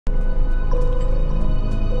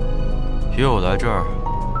约我来这儿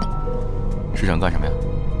是想干什么呀？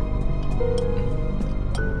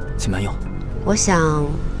请慢用。我想，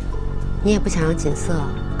你也不想让锦瑟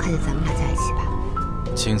看见咱们俩在一起吧？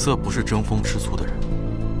锦瑟不是争风吃醋的人。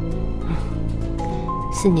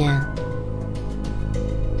4年，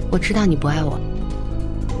我知道你不爱我，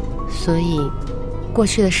所以过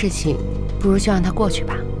去的事情不如就让它过去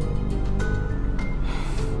吧。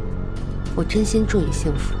我真心祝你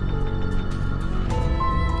幸福。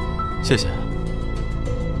谢谢。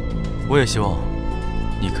我也希望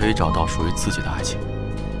你可以找到属于自己的爱情。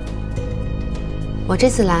我这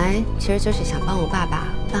次来其实就是想帮我爸爸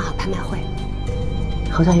办好拍卖会。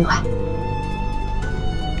合作愉快。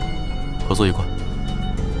合作愉快。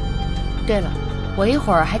对了，我一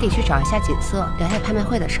会儿还得去找一下锦瑟，聊下拍卖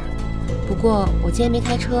会的事儿。不过我今天没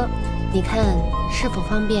开车，你看是否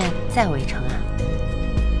方便载我一程啊？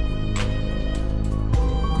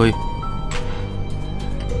可以。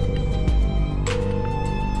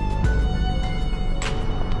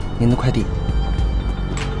您的快递。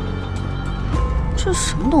这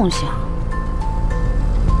什么东西啊？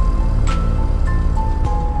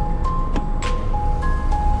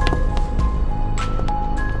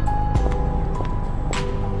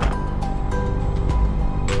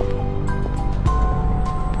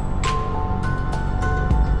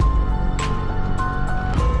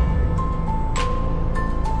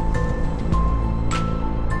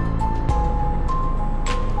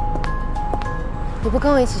你不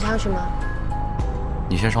跟我一起上去吗？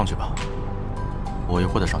你先上去吧，我一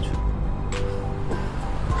会儿再上去。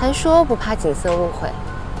还说不怕锦瑟误会，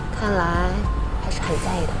看来还是很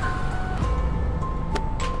在意的嘛。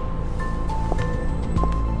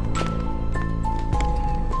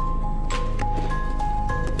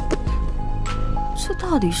这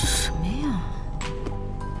到底是什么呀？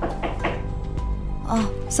哦，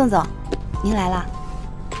宋总，您来啦。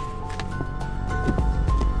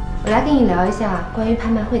我来跟你聊一下关于拍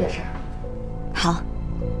卖会的事儿。好。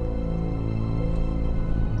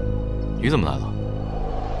你怎么来了？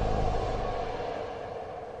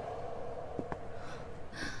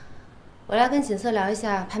我来跟锦瑟聊一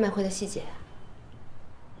下拍卖会的细节。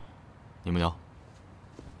你们聊。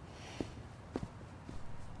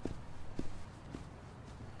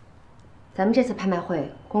咱们这次拍卖会，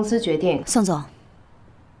公司决定，宋总，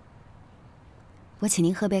我请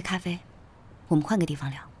您喝杯咖啡，我们换个地方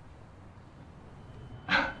聊。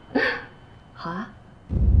好啊。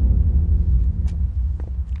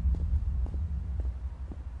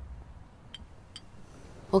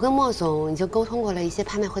我跟莫总已经沟通过了一些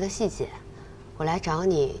拍卖会的细节，我来找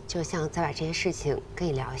你，就想再把这些事情跟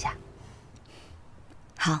你聊一下。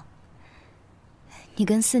好。你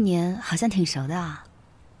跟4年好像挺熟的啊。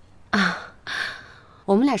啊，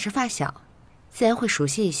我们俩是发小，自然会熟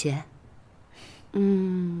悉一些。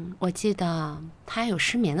我记得他有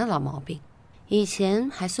失眠的老毛病，以前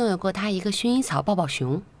还送给过他一个薰衣草抱抱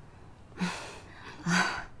熊。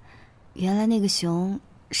啊，原来那个熊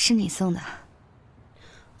是你送的。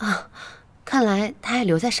啊，看来他还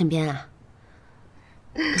留在身边啊。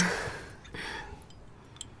原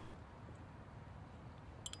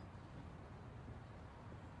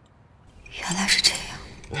来是这样。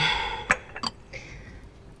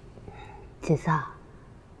锦瑟，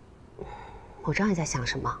我知道你在想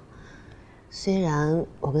什么。虽然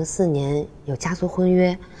我跟4年有家族婚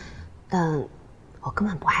约，但我根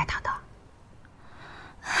本不爱他的。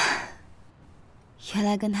原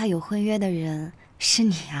来跟他有婚约的人是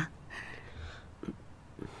你啊。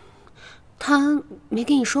他没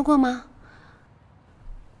跟你说过吗？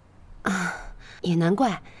啊，也难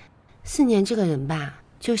怪，4年这个人吧，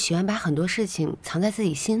就喜欢把很多事情藏在自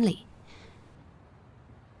己心里。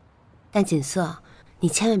但锦瑟，你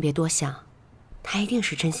千万别多想，他一定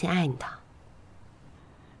是真心爱你的。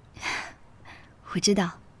我知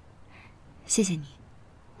道，谢谢你。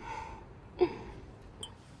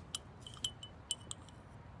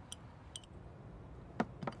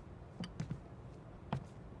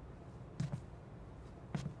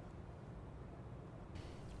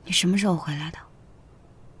你什么时候回来的？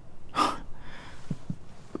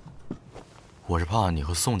我是怕你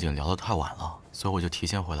和宋景聊得太晚了，所以我就提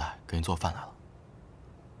前回来给你做饭来了。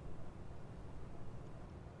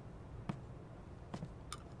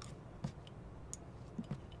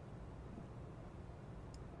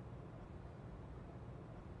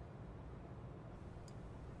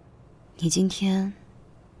你今天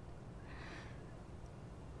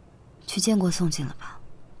去见过宋景了吧？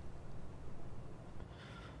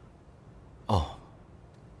哦，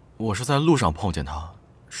我是在路上碰见他，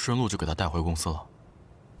顺路就给他带回公司了。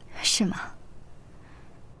是吗？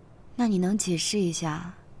那你能解释一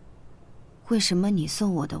下为什么你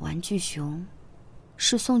送我的玩具熊，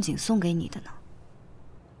是宋景送给你的呢？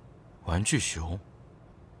玩具熊？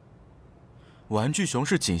玩具熊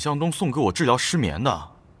是景向东送给我治疗失眠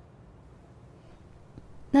的。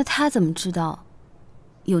那他怎么知道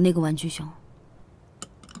有那个玩具熊？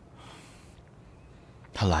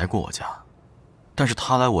他来过我家，但是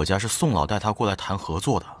他来我家是宋老带他过来谈合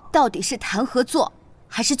作的。到底是谈合作，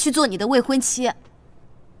还是去做你的未婚妻？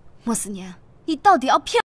莫思年，你到底要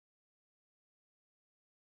骗？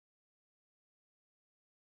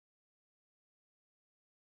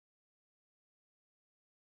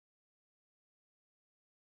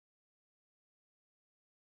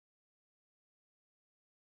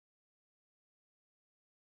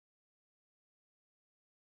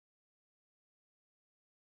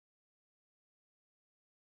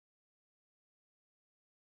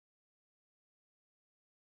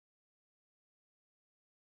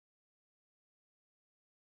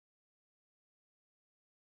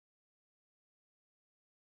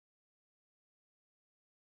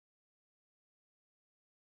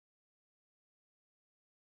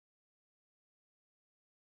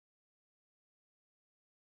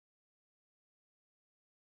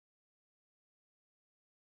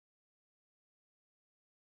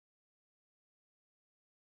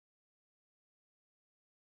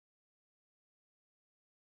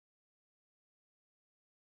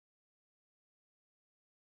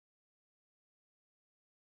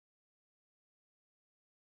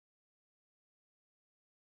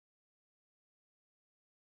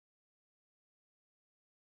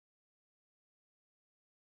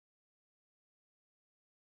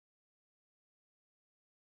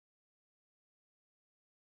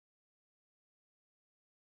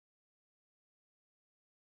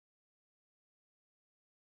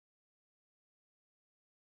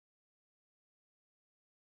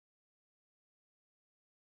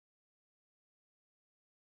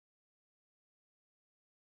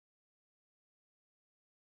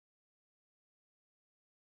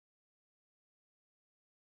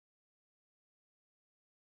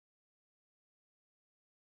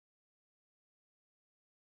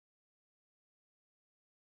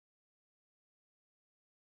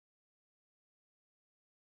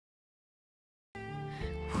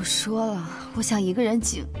我说了，我想一个人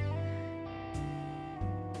静。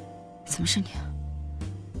怎么是你？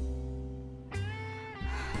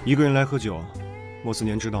一个人来喝酒，莫思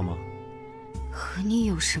年知道吗？和你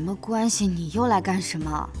有什么关系？你又来干什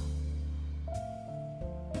么？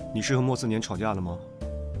你是和莫思年吵架了吗？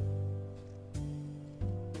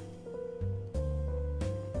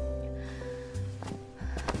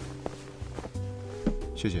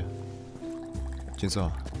谢谢，锦瑟。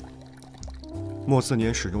莫思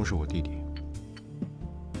年始终是我弟弟，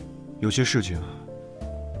有些事情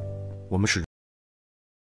我们始终。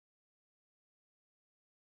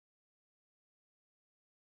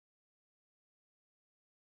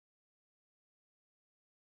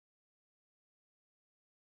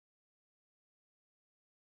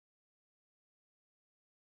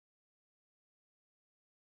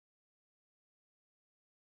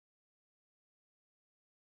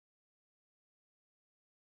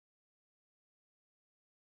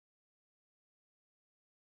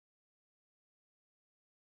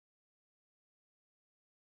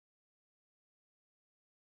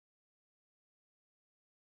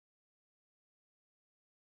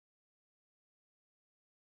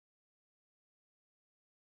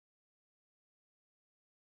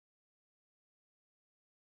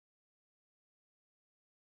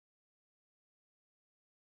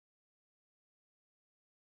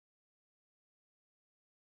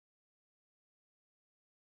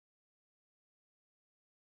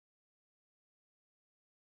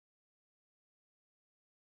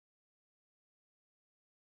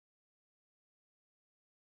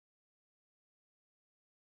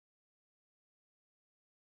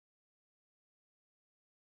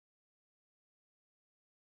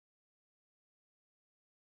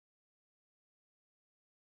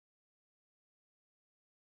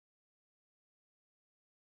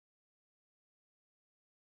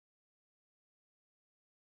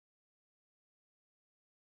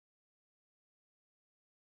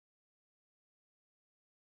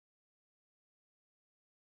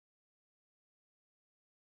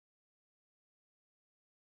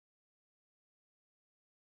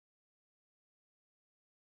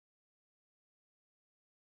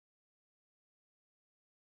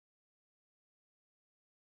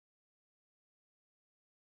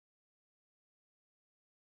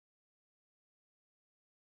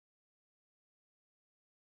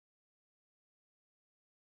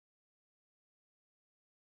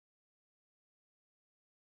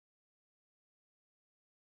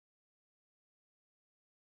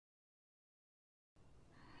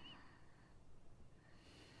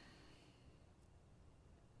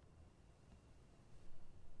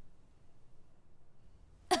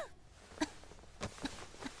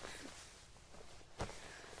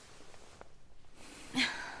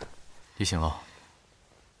提醒了。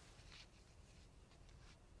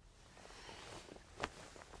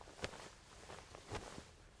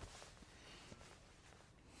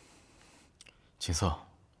锦瑟，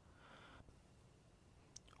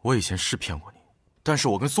我以前是骗过你，但是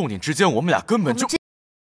我跟宋锦之间，我们俩根本就……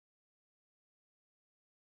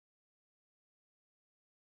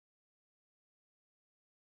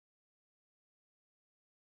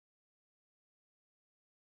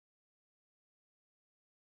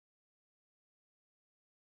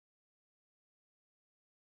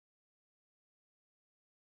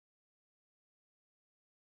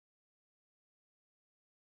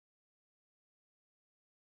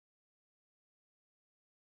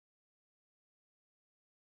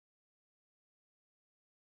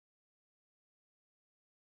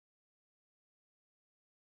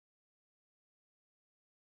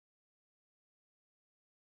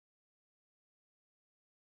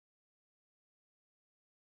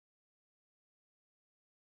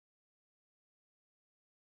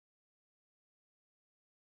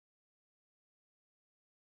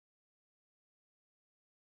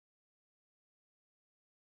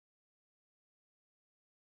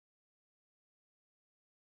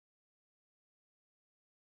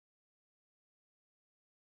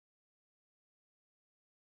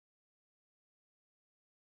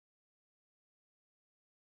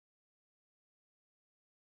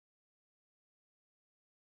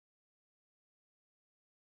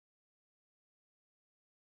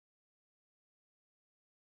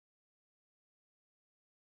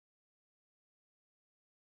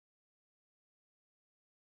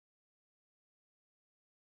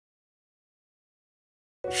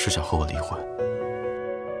是想和我离婚。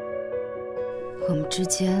我们之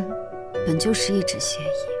间本就是一纸协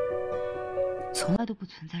议，从来都不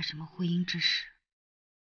存在什么婚姻之事。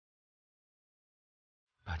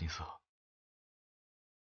白金色，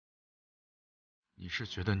你是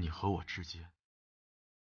觉得你和我之间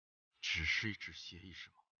只是一纸协议是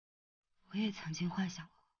吗？我也曾经幻想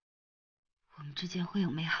过，我们之间会有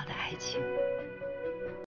美好的爱情。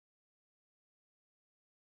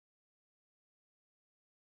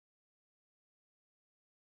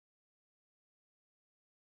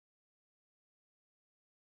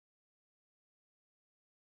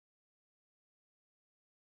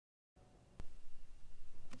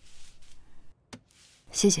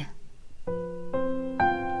谢谢。